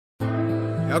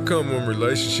How come when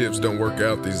relationships don't work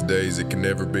out these days, it can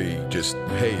never be just,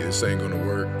 hey, this ain't gonna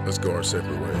work, let's go our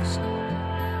separate ways?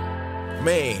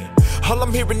 Man, all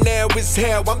I'm hearing now is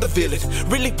how I'm the villain.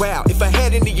 Really, wow, if I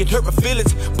had any, it hurt my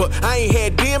feelings. But I ain't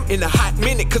had them in a hot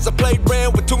minute, cause I played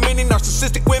around with too many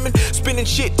narcissistic women, spinning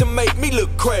shit to make me look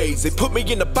crazy. Put me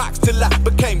in a box till I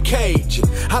became Cajun.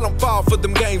 I don't fall for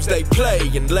them games they play,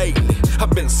 and lately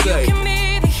I've been saved. You can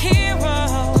be the hero,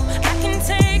 I can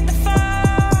take the fall.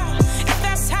 If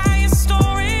that's how your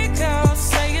story goes,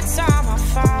 say it's all my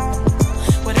fault.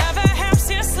 Whatever helps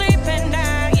you sleep at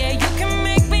night, yeah, you can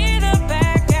make me the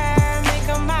bad guy, make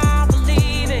them all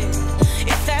believe it.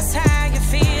 If that's how you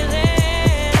feel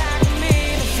it, I can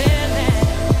be the villain.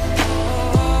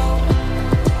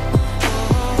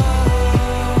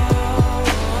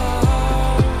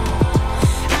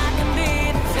 I can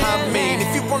be the villain. I mean,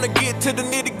 if you wanna get to the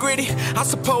nitty-gritty, I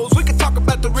suppose we could talk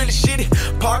about the really shitty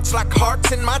parts, like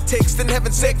hearts in my text and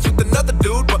having sex with another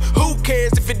dude. But who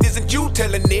cares if it isn't you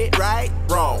telling it, right?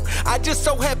 Wrong. I just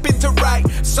so happen to write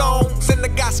songs, and I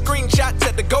got screenshots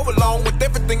that to go along with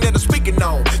everything that I'm speaking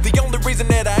on. The only reason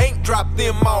that I ain't dropped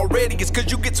them already is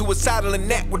cause you get suicidal and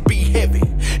that would be heavy.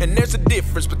 And there's a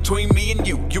difference between me and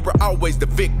you. You were always the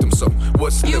victim, so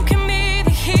what's You new? can be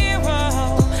the hero,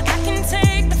 I can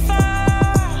take the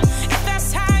fall. If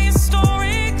that's how your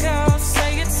story goes,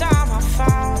 say it's all my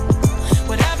fault.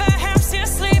 Whatever helps you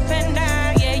sleep at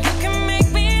night, yeah, you can make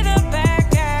me the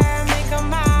bad guy, make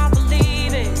them all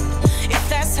believe it. If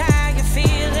that's how you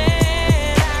feel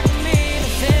it, I can be the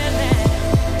villain.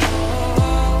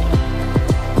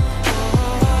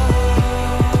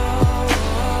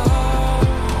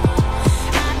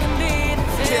 I can be the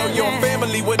villain. Tell your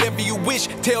family whatever you wish.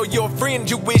 Tell your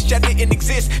friends you wish I didn't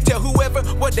exist. Tell whoever,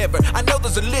 whatever. I know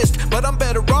there's a list, but I'm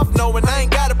better off knowing I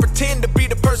ain't gotta pretend to be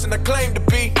the person I claim to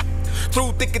be.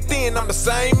 Through thick and thin, I'm the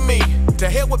same me. To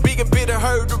hell with being bitter,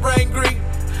 hurt, or angry.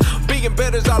 Being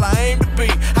better is all I aim to be.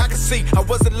 I can see I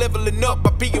wasn't leveling up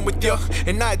by being with you,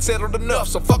 and I had settled enough,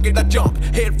 so fuck it, I jumped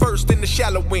head first in the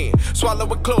shallow end,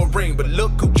 swallowing chlorine, but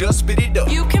look who just spit it up.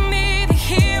 You can be